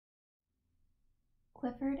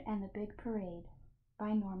Clifford and the Big Parade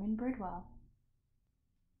by Norman Bridwell.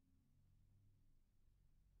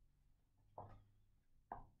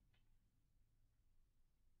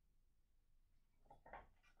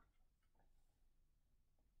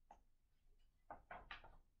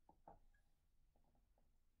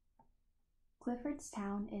 Clifford's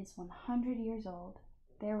town is 100 years old.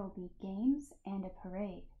 There will be games and a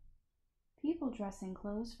parade. People dress in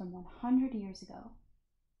clothes from 100 years ago.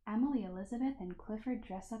 Emily, Elizabeth, and Clifford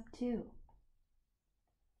dress up too.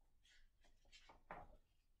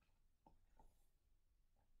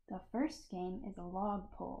 The first game is a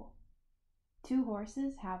log pull. 2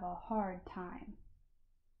 horses have a hard time.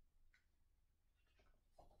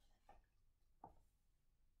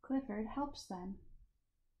 Clifford helps them.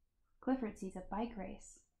 Clifford sees a bike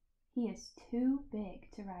race. He is too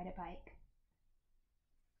big to ride a bike.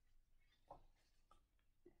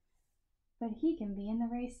 But he can be in the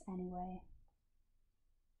race anyway.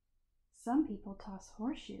 Some people toss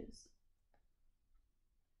horseshoes.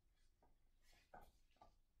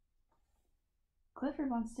 Clifford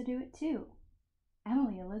wants to do it too.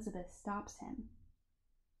 Emily Elizabeth stops him.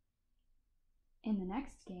 In the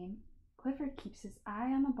next game, Clifford keeps his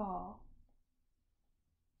eye on the ball.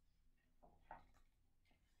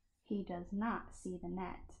 He does not see the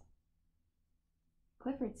net.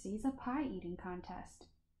 Clifford sees a pie eating contest.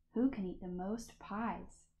 Who can eat the most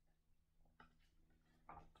pies?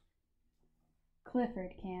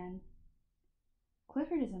 Clifford can.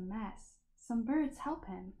 Clifford is a mess. Some birds help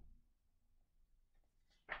him.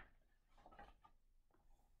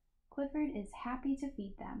 Clifford is happy to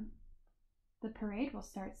feed them. The parade will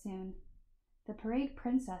start soon. The parade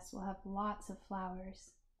princess will have lots of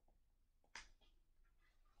flowers.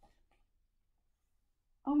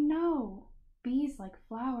 Oh no! Bees like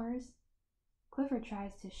flowers. Clifford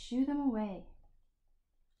tries to shoo them away.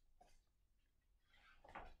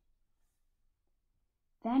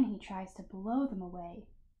 Then he tries to blow them away.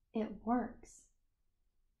 It works.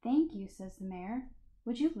 Thank you, says the mayor.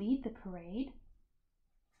 Would you lead the parade?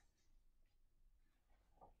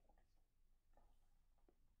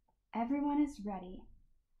 Everyone is ready.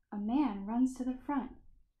 A man runs to the front.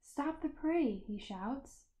 Stop the parade, he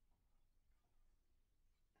shouts.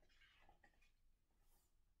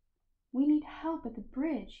 We need help at the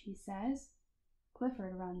bridge, he says.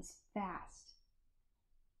 Clifford runs fast.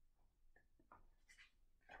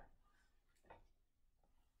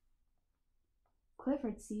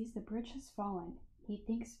 Clifford sees the bridge has fallen. He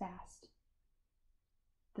thinks fast.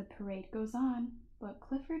 The parade goes on, but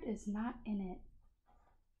Clifford is not in it.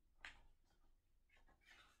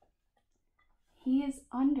 He is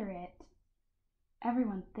under it.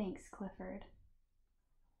 Everyone thanks Clifford.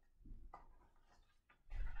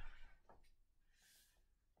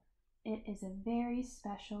 It is a very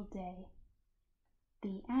special day.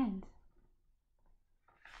 The end.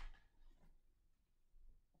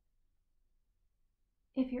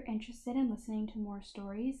 If you're interested in listening to more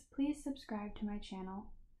stories, please subscribe to my channel.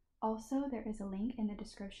 Also, there is a link in the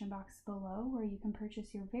description box below where you can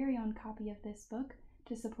purchase your very own copy of this book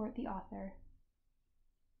to support the author.